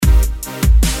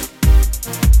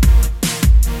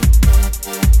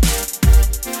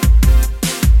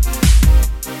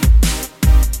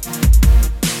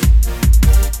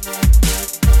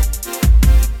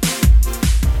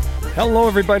Hello,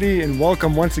 everybody, and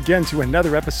welcome once again to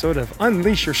another episode of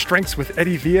Unleash Your Strengths with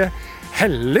Eddie Villa.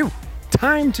 Hello!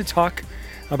 Time to talk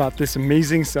about this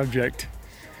amazing subject.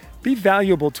 Be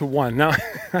valuable to one. Now,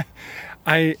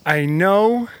 I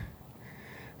know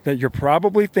that you're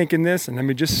probably thinking this, and let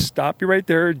me just stop you right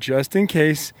there just in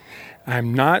case.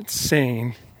 I'm not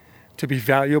saying to be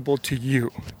valuable to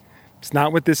you. It's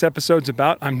not what this episode's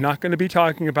about. I'm not going to be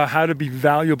talking about how to be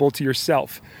valuable to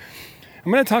yourself.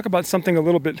 I'm going to talk about something a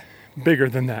little bit bigger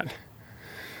than that.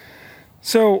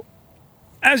 So,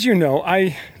 as you know,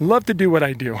 I love to do what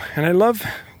I do, and I love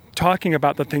talking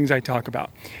about the things I talk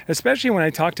about, especially when I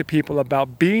talk to people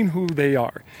about being who they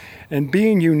are and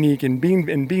being unique and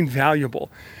being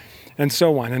valuable and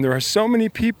so on. And there are so many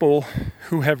people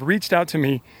who have reached out to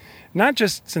me, not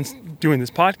just since doing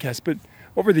this podcast, but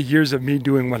over the years of me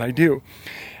doing what I do.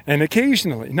 And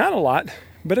occasionally, not a lot,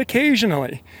 but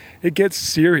occasionally, it gets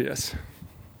serious.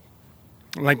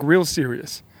 Like real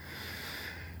serious.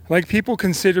 Like people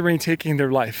considering taking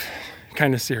their life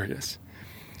kind of serious.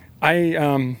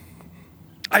 I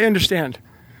understand.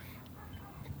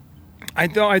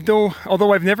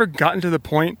 Although I've never gotten to the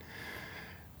point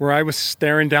where I was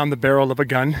staring down the barrel of a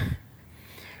gun,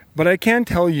 but I can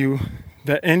tell you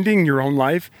that ending your own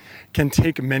life can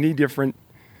take many different,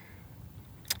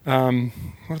 what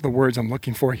are the words I'm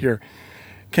looking for here?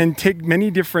 Can take many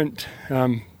different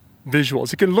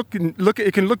visuals. It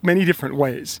can look many different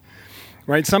ways,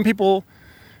 right? Some people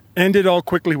end it all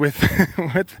quickly with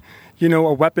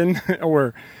a weapon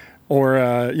or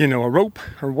a rope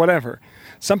or whatever.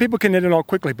 Some people can end it all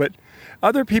quickly, but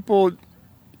other people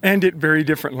end it very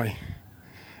differently.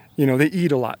 They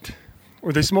eat a lot,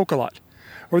 or they smoke a lot,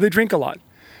 or they drink a lot,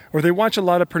 or they watch a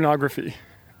lot of pornography,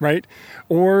 right?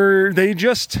 Or they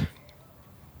just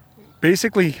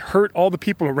basically hurt all the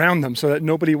people around them so that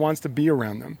nobody wants to be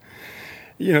around them.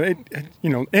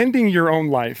 Ending your own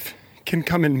life can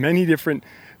come in many different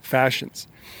fashions.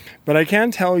 But I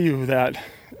can tell you that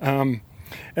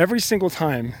every single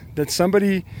time that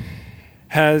somebody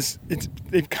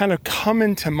they've kind of come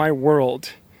into my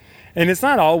world, and it's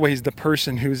not always the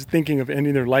person who's thinking of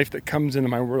ending their life that comes into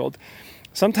my world.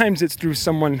 Sometimes it's through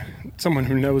someone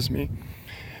who knows me.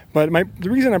 But the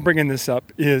reason I'm bringing this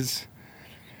up is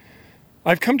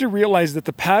I've come to realize that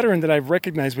the pattern that I've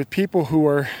recognized with people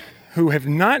who have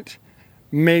not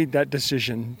made that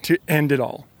decision to end it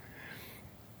all,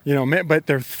 but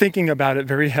they're thinking about it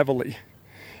very heavily.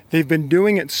 They've been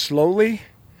doing it slowly,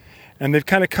 and they've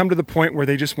kind of come to the point where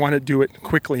they just want to do it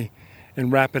quickly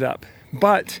and wrap it up.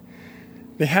 But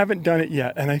they haven't done it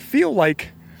yet. And I feel like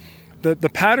the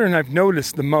pattern I've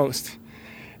noticed the most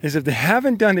is if they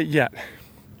haven't done it yet,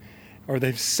 or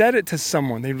they've said it to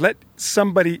someone, they've let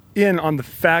somebody in on the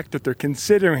fact that they're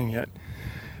considering it,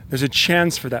 there's a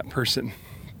chance for that person.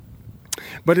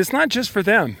 But it's not just for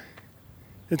them.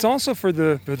 It's also for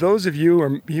those of you,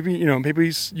 or maybe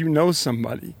you know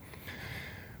somebody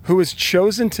who has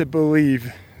chosen to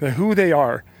believe that who they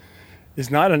are is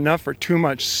not enough or too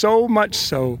much, so much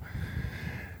so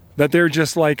that they're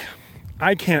just like,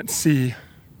 I can't see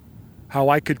how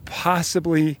I could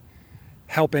possibly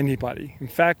help anybody. In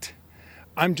fact,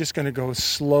 I'm just going to go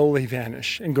slowly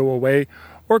vanish and go away,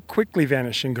 or quickly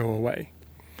vanish and go away.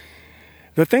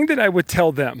 The thing that I would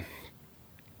tell them,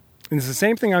 and it's the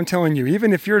same thing I'm telling you,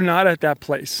 even if you're not at that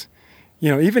place,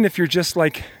 even if you're just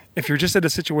at a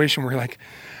situation where you're like,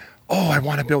 oh, I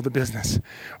want to build a business,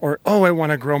 or oh, I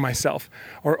want to grow myself,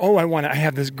 or oh, I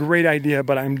have this great idea,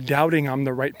 but I'm doubting I'm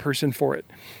the right person for it.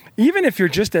 Even if you're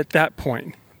just at that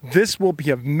point, this will be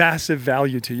of massive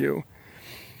value to you.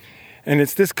 And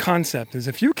it's this concept, is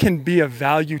if you can be of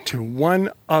value to one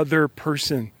other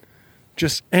person,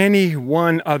 just any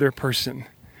one other person,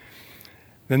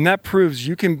 then that proves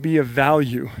you can be of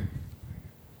value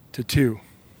to two.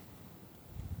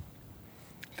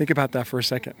 Think about that for a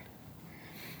second.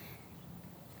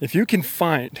 If you can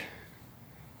find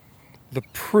the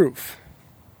proof,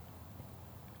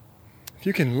 if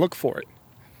you can look for it,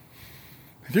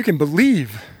 if you can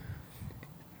believe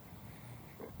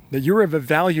that you're of a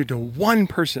value to one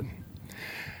person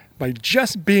by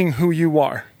just being who you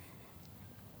are,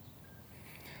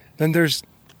 then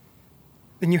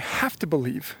you have to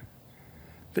believe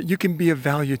that you can be of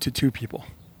value to two people.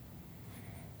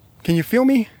 Can you feel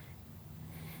me?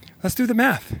 Let's do the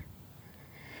math.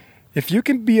 If you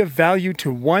can be of value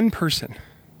to one person,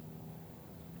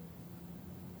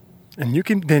 and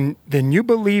then you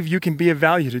believe you can be of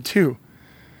value to two.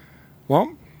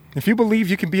 Well, if you believe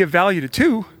you can be of value to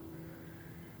two,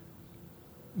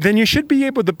 then you should be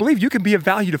able to believe you can be of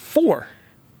value to four.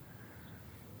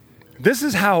 This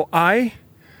is how I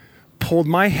pulled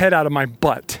my head out of my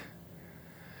butt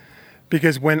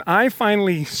Because when I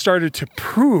finally started to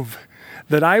prove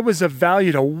that I was of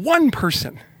value to one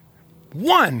person,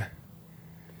 then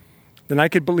I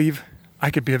could believe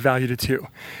I could be of value to two.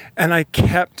 And I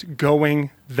kept going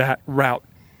that route.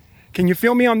 Can you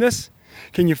feel me on this?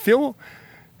 Can you feel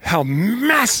how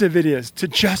massive it is to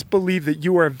just believe that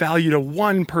you are of value to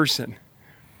one person?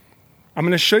 I'm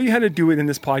going to show you how to do it in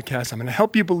this podcast. I'm going to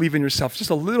help you believe in yourself just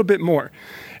a little bit more.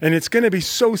 And it's going to be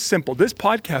so simple. This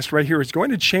podcast right here is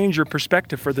going to change your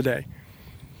perspective for the day.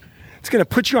 It's going to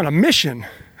put you on a mission.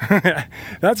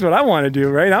 That's what I want to do,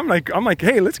 right? I'm like,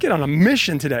 hey, let's get on a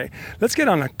mission today. Let's get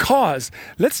on a cause.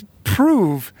 Let's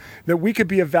prove that we could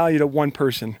be of value to one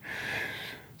person.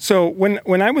 So when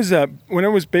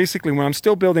I'm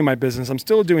still building my business, I'm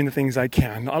still doing the things I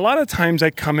can. A lot of times I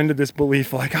come into this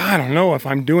belief like, I don't know if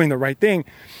I'm doing the right thing.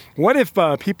 What if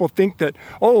people think that,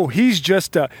 oh, he's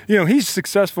just, he's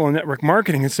successful in network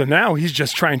marketing, and so now he's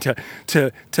just trying to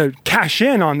cash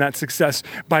in on that success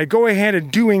by going ahead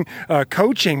and doing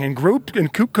coaching and group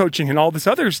coaching and all this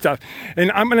other stuff.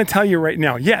 And I'm going to tell you right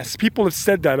now, yes, people have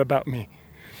said that about me.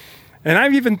 And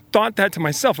I've even thought that to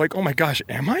myself, like, oh my gosh,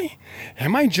 am I?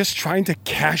 Am I just trying to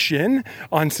cash in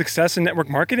on success in network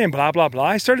marketing, blah, blah, blah?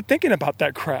 I started thinking about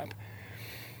that crap.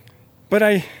 But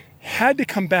I had to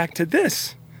come back to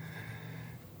this.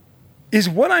 Is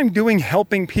what I'm doing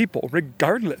helping people,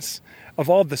 regardless of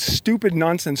all the stupid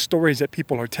nonsense stories that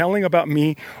people are telling about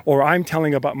me or I'm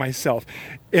telling about myself?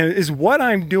 Is what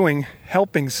I'm doing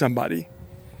helping somebody?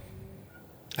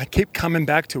 I keep coming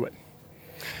back to it.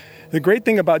 The great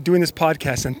thing about doing this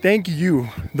podcast, and thank you,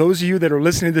 those of you that are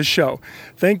listening to this show,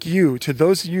 thank you to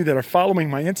those of you that are following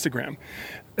my Instagram,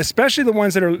 especially the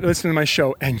ones that are listening to my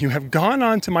show, and you have gone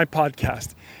on to my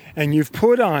podcast, and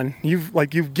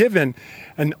you've given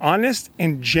an honest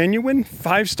and genuine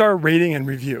 5-star rating and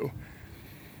review.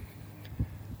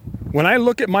 When I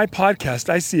look at my podcast,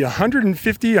 I see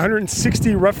 150,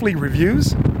 160 roughly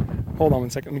reviews. Hold on one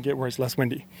second, let me get where it's less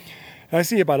windy. I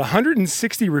see about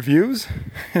 160 reviews,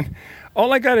 and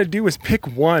all I got to do is pick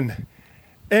one,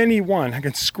 any one. I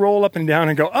can scroll up and down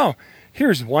and go, oh,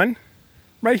 here's one,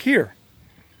 right here.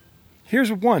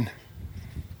 Here's one.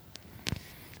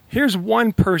 Here's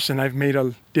one person I've made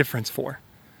a difference for.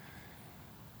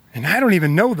 And I don't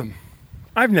even know them.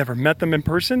 I've never met them in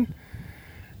person.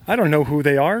 I don't know who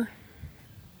they are.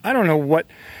 I don't know what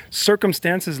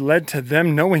circumstances led to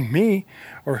them knowing me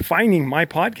or finding my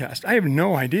podcast. I have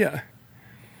no idea.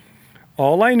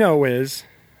 All I know is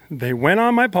they went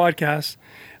on my podcast,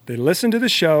 they listened to the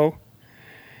show,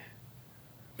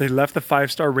 they left the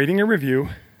 5-star rating and review.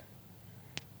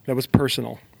 That was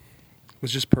personal. It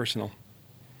was just personal.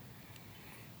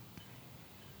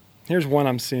 Here's one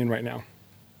I'm seeing right now.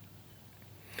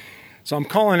 So I'm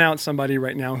calling out somebody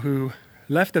right now who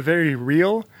left a very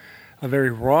real, a very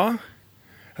raw,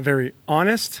 a very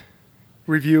honest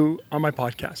review on my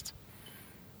podcast.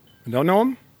 I don't know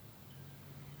him.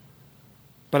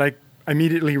 But I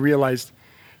immediately realized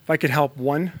if I could help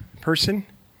one person,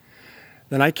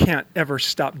 then I can't ever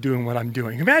stop doing what I'm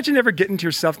doing. Imagine ever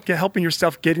helping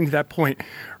yourself getting to that point,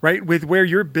 right? With where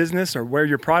your business or where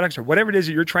your products or whatever it is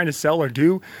that you're trying to sell or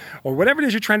do, or whatever it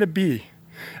is you're trying to be.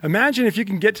 Imagine if you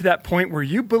can get to that point where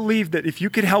you believe that if you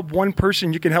could help one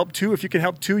person, you can help two. If you can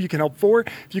help two, you can help four.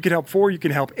 If you can help four, you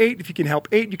can help 8. If you can help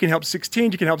 8, you can help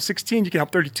 16. You can help 16, you can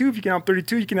help 32. If you can help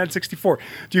 32, you can add 64.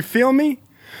 Do you feel me?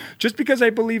 Just because I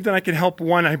believe that I can help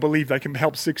one, I believe I can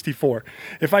help 64.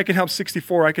 If I can help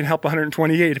 64, I can help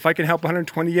 128. If I can help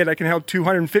 128, I can help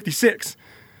 256.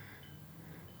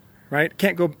 Right? I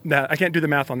can't do the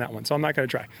math on that one, so I'm not going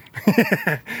to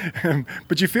try.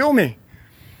 But you feel me?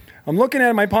 I'm looking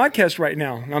at my podcast right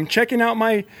now. I'm checking out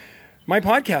my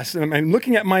podcast, and I'm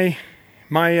looking at my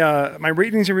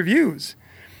ratings and reviews.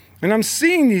 And I'm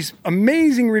seeing these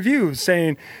amazing reviews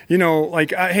saying,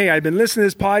 hey, I've been listening to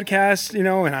this podcast,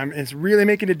 and it's really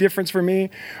making a difference for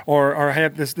me. Or I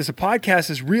have this podcast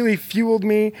has really fueled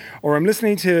me. Or I'm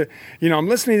listening to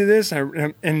this,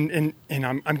 and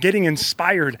I'm getting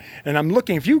inspired. And I'm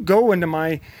looking. If you go into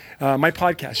my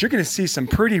podcast, you're going to see some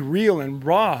pretty real and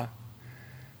raw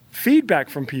feedback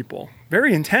from people,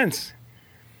 very intense.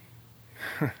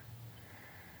 And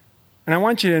I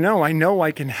want you to know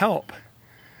I can help.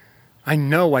 I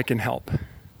know I can help.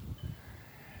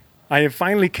 I have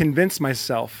finally convinced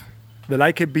myself that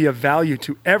I could be of value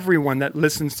to everyone that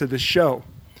listens to the show.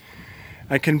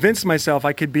 I convinced myself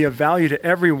I could be of value to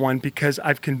everyone because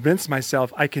I've convinced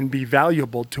myself I can be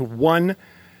valuable to one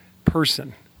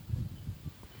person.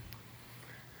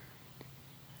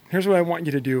 Here's what I want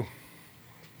you to do.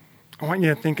 I want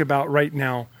you to think about right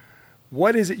now,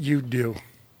 what is it you do?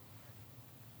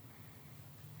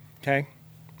 Okay?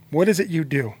 What is it you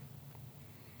do?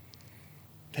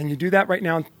 Can you do that right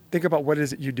now? Think about what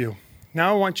is it you do.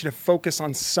 Now I want you to focus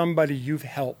on somebody you've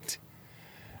helped.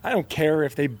 I don't care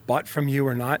if they bought from you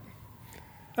or not.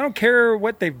 I don't care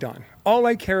what they've done. All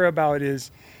I care about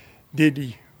is,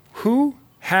 who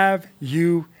have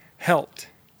you helped?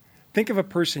 Think of a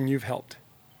person you've helped.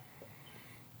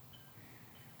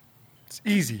 It's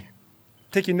easy.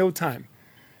 Take you no time.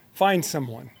 Find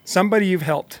somebody you've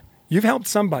helped. You've helped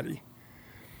somebody.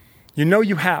 You know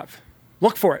you have.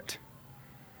 Look for it.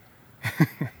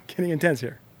 Getting intense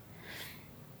here.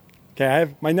 Okay, I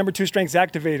have my number 2 strengths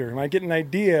activator. When I get an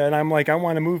idea and I'm like, I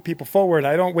want to move people forward,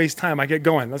 I don't waste time. I get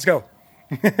going. Let's go.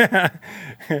 It's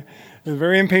a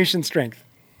very impatient strength.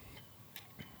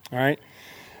 All right?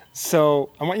 So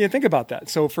I want you to think about that.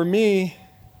 So for me,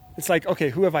 it's like, okay,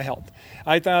 who have I helped?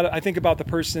 I think about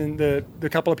the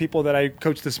couple of people that I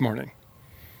coached this morning.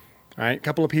 All right? A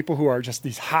couple of people who are just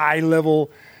these high level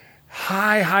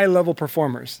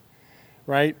performers.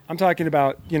 Right? I'm talking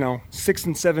about, 6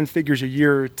 and 7 figures a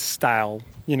year style,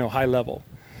 high level.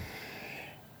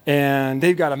 And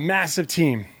they've got a massive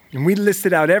team. And we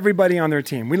listed out everybody on their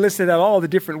team. We listed out all the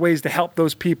different ways to help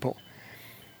those people.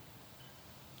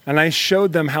 And I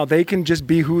showed them how they can just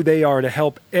be who they are to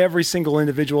help every single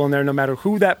individual in there, no matter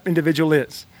who that individual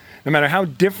is, no matter how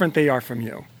different they are from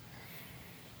you.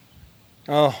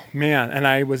 Oh, man. And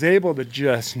I was able to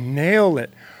just nail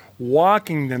it,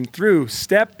 walking them through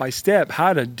step by step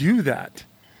how to do that.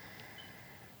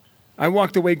 I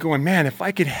walked away going, man, if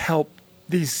I could help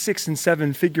these 6 and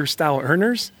 7 figure style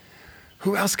earners,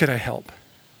 who else could I help?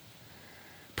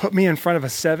 Put me in front of a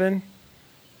 7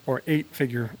 or 8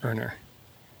 figure earner.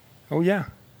 Oh yeah,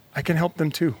 I can help them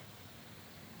too.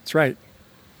 That's right.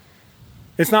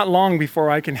 It's not long before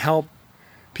I can help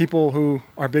people who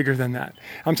are bigger than that.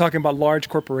 I'm talking about large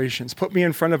corporations. Put me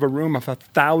in front of a room of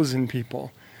 1,000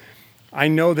 people. I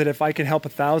know that if I can help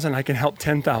 1,000, I can help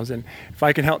 10,000. If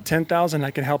I can help 10,000, I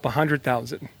can help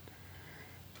 100,000.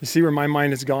 You see where my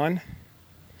mind has gone?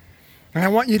 And I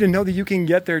want you to know that you can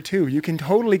get there too. You can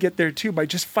totally get there too by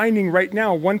just finding right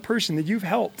now one person that you've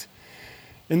helped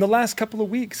in the last couple of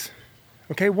weeks.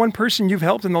 Okay, one person you've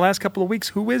helped in the last couple of weeks.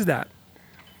 Who is that?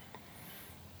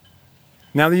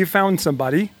 Now that you've found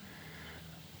somebody,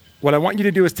 what I want you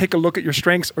to do is take a look at your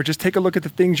strengths, or just take a look at the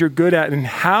things you're good at, and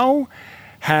how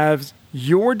has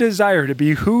your desire to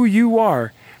be who you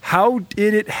are, how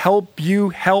did it help you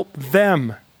help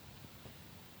them?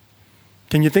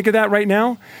 Can you think of that right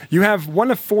now? You have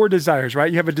one of 4 desires, right?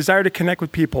 You have a desire to connect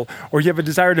with people, or you have a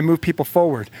desire to move people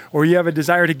forward, or you have a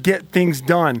desire to get things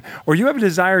done, or you have a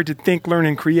desire to think, learn,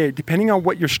 and create, depending on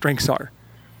what your strengths are.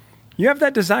 You have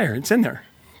that desire. It's in there.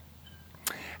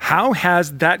 How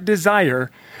has that desire,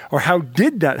 or how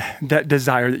did that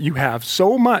desire that you have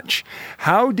so much,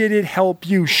 how did it help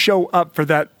you show up for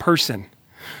that person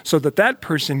so that that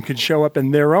person could show up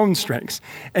in their own strengths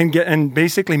and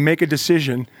basically make a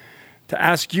decision to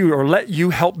ask you or let you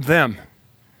help them?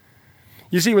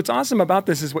 You see, what's awesome about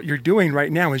this is what you're doing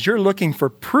right now is you're looking for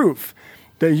proof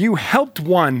that you helped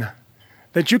one,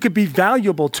 that you could be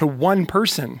valuable to one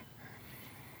person.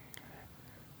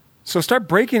 So start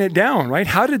breaking it down, right?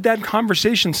 How did that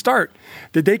conversation start?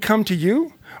 Did they come to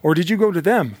you, or did you go to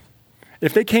them?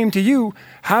 If they came to you,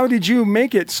 how did you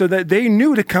make it so that they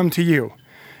knew to come to you?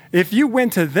 If you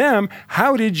went to them,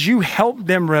 how did you help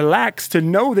them relax to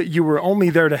know that you were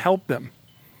only there to help them?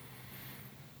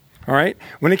 All right?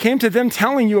 When it came to them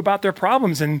telling you about their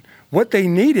problems and what they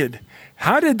needed,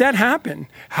 how did that happen?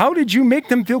 How did you make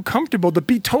them feel comfortable to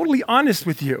be totally honest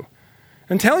with you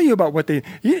and tell you about what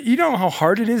you know how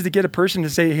hard it is to get a person to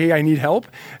say, hey, I need help?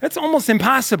 That's almost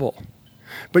impossible.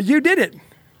 But you did it.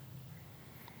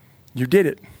 You did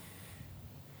it.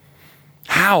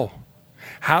 How?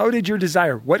 How did your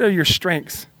desire, what are your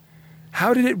strengths?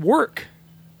 How did it work?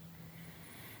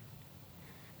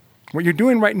 What you're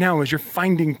doing right now is you're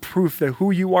finding proof that who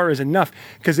you are is enough,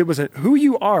 because who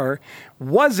you are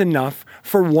was enough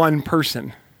for one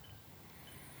person.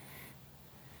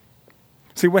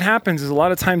 See, what happens is a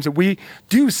lot of times that we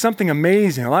do something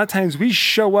amazing. A lot of times we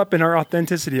show up in our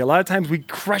authenticity. A lot of times we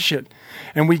crush it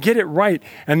and we get it right.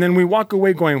 And then we walk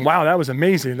away going, wow, that was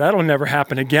amazing. That'll never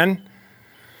happen again.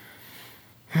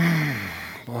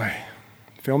 Boy,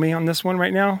 feel me on this one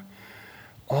right now?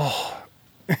 Oh,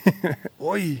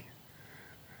 oy.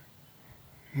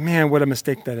 Man, what a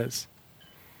mistake that is.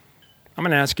 I'm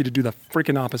going to ask you to do the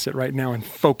freaking opposite right now and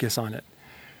focus on it.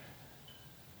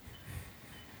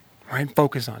 All right,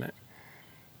 focus on it.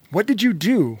 What did you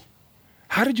do?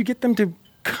 How did you get them to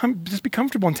just be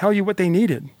comfortable and tell you what they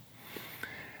needed?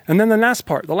 And then the last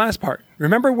part.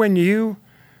 Remember when you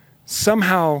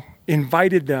somehow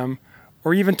invited them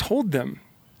or even told them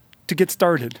to get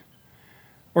started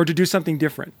or to do something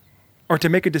different or to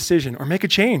make a decision or make a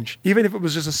change, even if it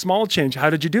was just a small change? How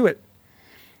did you do it?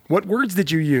 What words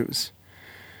did you use?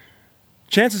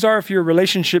 Chances are, if you're a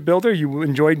relationship builder, you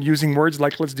enjoyed using words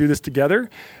like, let's do this together.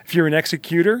 If you're an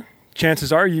executor,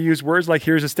 chances are you use words like,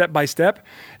 here's a step-by-step.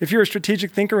 If you're a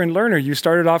strategic thinker and learner, you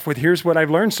started off with, here's what I've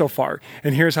learned so far,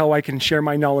 and here's how I can share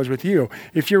my knowledge with you.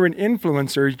 If you're an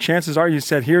influencer, chances are you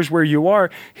said, here's where you are,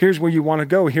 here's where you want to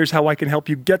go, here's how I can help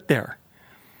you get there.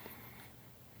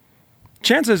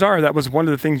 Chances are that was one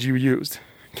of the things you used.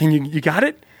 You got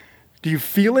it? Do you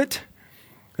feel it?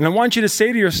 And I want you to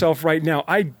say to yourself right now,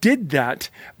 I did that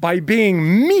by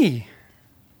being me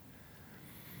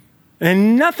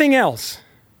and nothing else.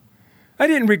 I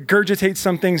didn't regurgitate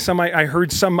something I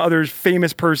heard some other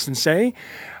famous person say.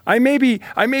 I maybe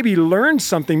learned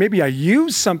something, maybe I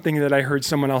used something that I heard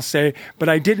someone else say, but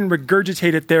I didn't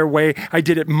regurgitate it their way. I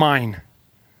did it mine,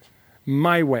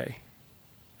 my way.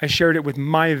 I shared it with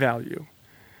my value.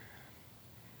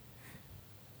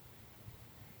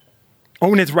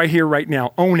 Own it right here, right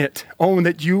now. Own it. Own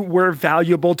that you were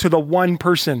valuable to the one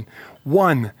person.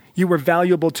 One. You were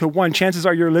valuable to one. Chances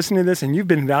are you're listening to this and you've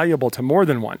been valuable to more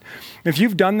than one. If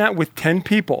you've done that with 10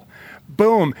 people,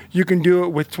 boom, you can do it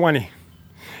with 20.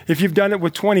 If you've done it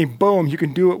with 20, boom, you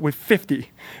can do it with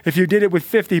 50. If you did it with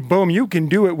 50, boom, you can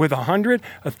do it with 100,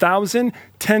 1,000,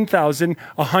 10,000,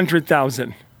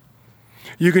 100,000.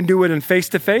 You can do it in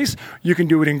face-to-face. You can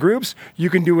do it in groups.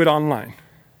 You can do it online.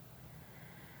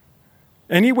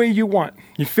 Any way you want.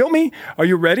 You feel me? Are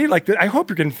you ready? I hope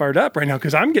you're getting fired up right now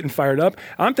because I'm getting fired up.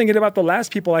 I'm thinking about the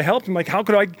last people I helped. I'm like, how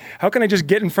can I just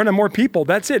get in front of more people?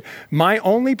 That's it. My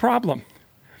only problem.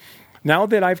 Now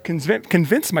that I've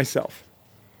convinced myself.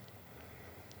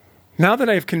 Now that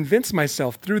I've convinced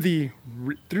myself through the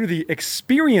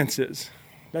experiences.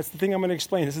 That's the thing I'm going to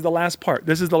explain. This is the last part.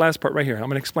 This is the last part right here. I'm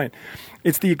going to explain.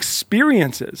 It's the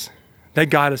experiences that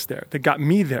got us there, that got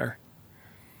me there.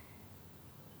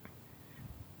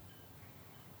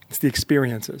 It's the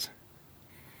experiences.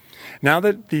 Now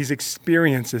that these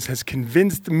experiences has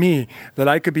convinced me that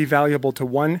I could be valuable to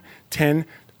 1, 10,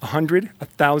 100,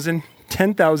 1,000,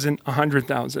 10,000,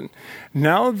 100,000.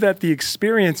 Now that the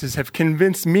experiences have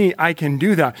convinced me I can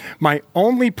do that, my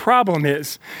only problem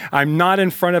is I'm not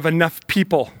in front of enough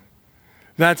people.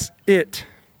 That's it.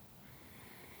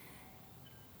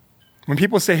 When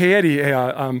people say, "Hey Eddie,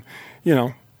 I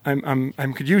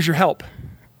could use your help."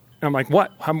 And I'm like,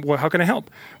 what? How can I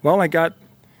help? Well, I got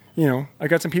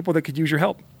some people that could use your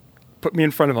help. Put me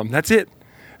in front of them. That's it.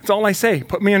 That's all I say.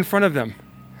 Put me in front of them.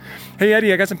 Hey,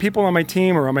 Eddie, I got some people on my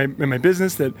team or in my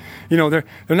business that, they're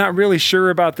not really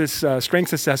sure about this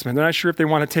strengths assessment. They're not sure if they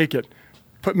want to take it.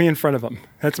 Put me in front of them.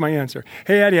 That's my answer.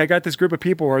 Hey, Eddie, I got this group of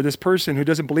people or this person who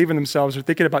doesn't believe in themselves or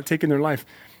thinking about taking their life.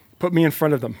 Put me in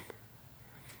front of them.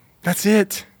 That's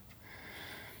it.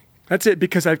 That's it,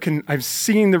 because I've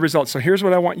seen the results. So here's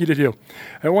what I want you to do.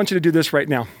 I want you to do this right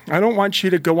now. I don't want you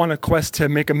to go on a quest to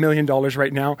make $1 million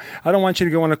right now. I don't want you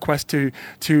to go on a quest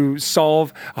to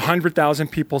solve 100,000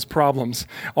 people's problems.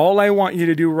 All I want you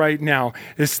to do right now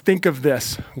is think of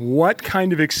this. What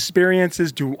kind of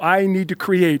experiences do I need to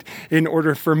create in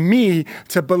order for me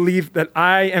to believe that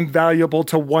I am valuable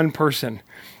to one person?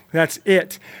 That's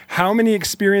it. How many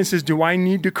experiences do I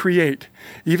need to create?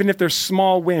 Even if they're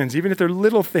small wins, even if they're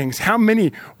little things, how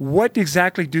many? What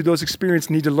exactly do those experiences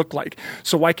need to look like?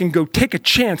 So I can go take a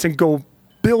chance and go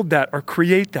build that or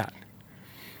create that.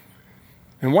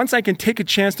 And once I can take a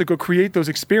chance to go create those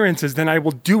experiences, then I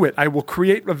will do it. I will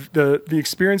create the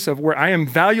experience of where I am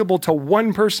valuable to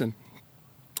one person.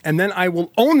 And then I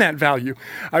will own that value.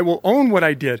 I will own what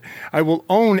I did. I will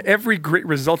own every great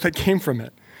result that came from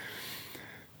it.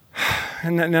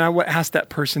 And then I would ask that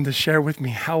person to share with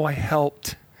me how I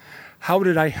helped. How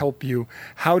did I help you?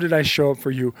 How did I show up for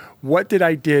you? What did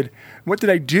I do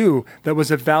that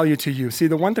was of value to you? See,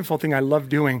 the wonderful thing I love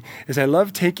doing is I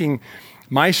love taking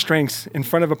my strengths in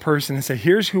front of a person and say,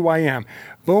 here's who I am.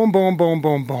 Boom, boom, boom,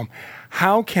 boom, boom.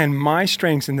 How can my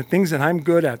strengths and the things that I'm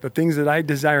good at, the things that I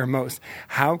desire most,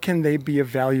 how can they be of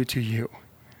value to you?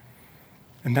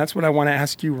 And that's what I want to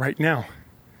ask you right now.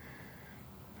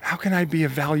 How can I be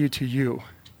of value to you?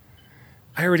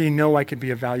 I already know I could be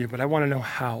of value, but I want to know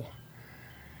how.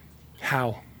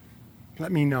 How?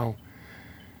 Let me know.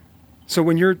 So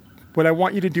what I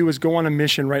want you to do is go on a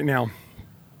mission right now.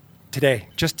 Today.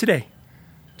 Just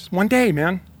one day,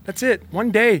 man. That's it.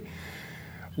 One day.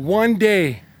 One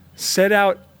day. Set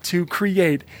out to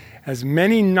create as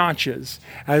many notches,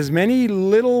 as many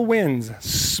little wins,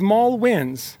 small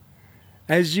wins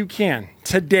as you can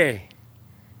today.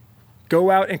 Go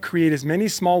out and create as many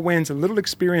small wins and little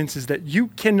experiences that you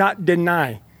cannot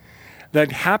deny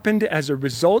that happened as a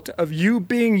result of you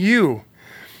being you.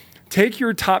 Take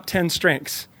your top 10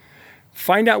 strengths,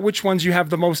 find out which ones you have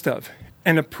the most of,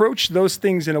 and approach those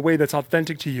things in a way that's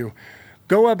authentic to you.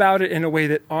 Go about it in a way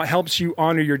that helps you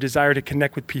honor your desire to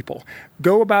connect with people.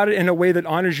 Go about it in a way that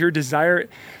honors your desire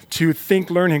to think,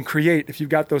 learn, and create if you've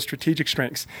got those strategic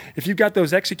strengths. If you've got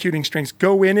those executing strengths,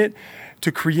 go in it to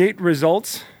create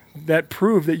results that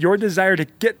prove that your desire to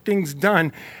get things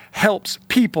done helps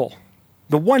people,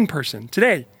 the one person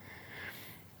today.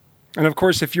 And of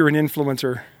course, if you're an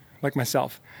influencer like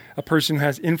myself, a person who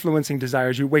has influencing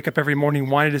desires, you wake up every morning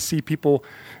wanting to see people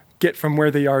get from where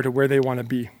they are to where they want to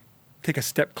be. Take a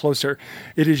step closer.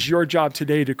 It is your job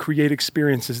today to create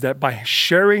experiences that by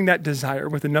sharing that desire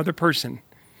with another person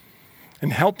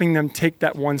and helping them take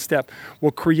that one step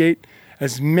will create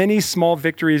as many small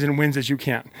victories and wins as you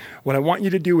can. What I want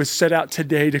you to do is set out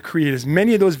today to create as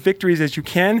many of those victories as you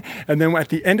can. And then at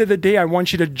the end of the day, I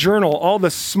want you to journal all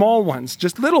the small ones,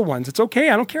 just little ones. It's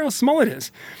okay. I don't care how small it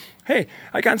is. Hey,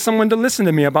 I got someone to listen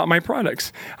to me about my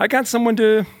products. I got someone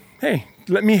to,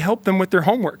 let me help them with their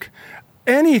homework.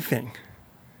 Anything.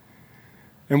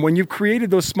 And when you've created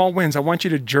those small wins, I want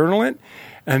you to journal it.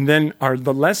 And then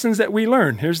the lessons that we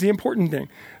learn, here's the important thing.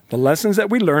 The lessons that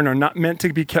we learn are not meant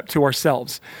to be kept to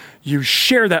ourselves. You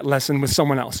share that lesson with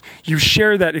someone else. You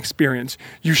share that experience.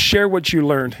 You share what you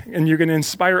learned, and you're going to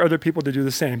inspire other people to do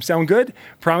the same. Sound good?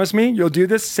 Promise me you'll do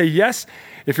this. Say yes.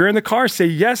 If you're in the car, say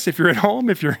yes. If you're at home,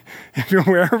 if you're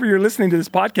wherever you're listening to this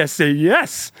podcast, say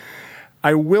yes.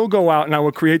 I will go out and I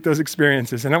will create those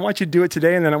experiences. And I want you to do it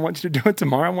today, and then I want you to do it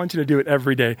tomorrow. I want you to do it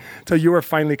every day until you are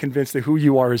finally convinced that who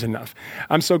you are is enough.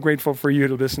 I'm so grateful for you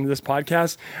to listen to this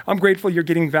podcast. I'm grateful you're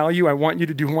getting value. I want you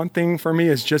to do one thing for me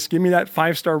is just give me that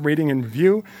 5-star rating and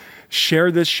review.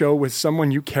 Share this show with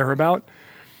someone you care about.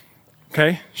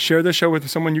 Okay? Share this show with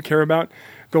someone you care about.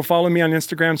 Go follow me on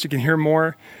Instagram so you can hear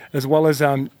more, as well as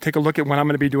take a look at when I'm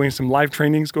going to be doing some live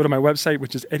trainings. Go to my website,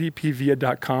 which is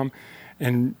eddiepvia.com.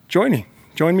 And join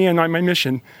me in my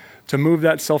mission to move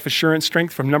that self-assurance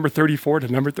strength from number 34 to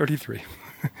number 33.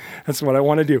 That's what I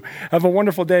want to do. Have a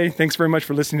wonderful day. Thanks very much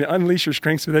for listening to Unleash Your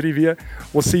Strengths with Eddie Villa.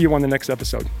 We'll see you on the next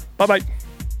episode. Bye-bye.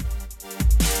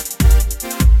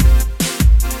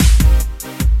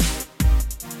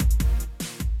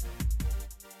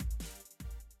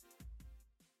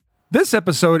 This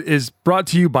episode is brought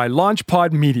to you by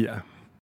LaunchPod Media.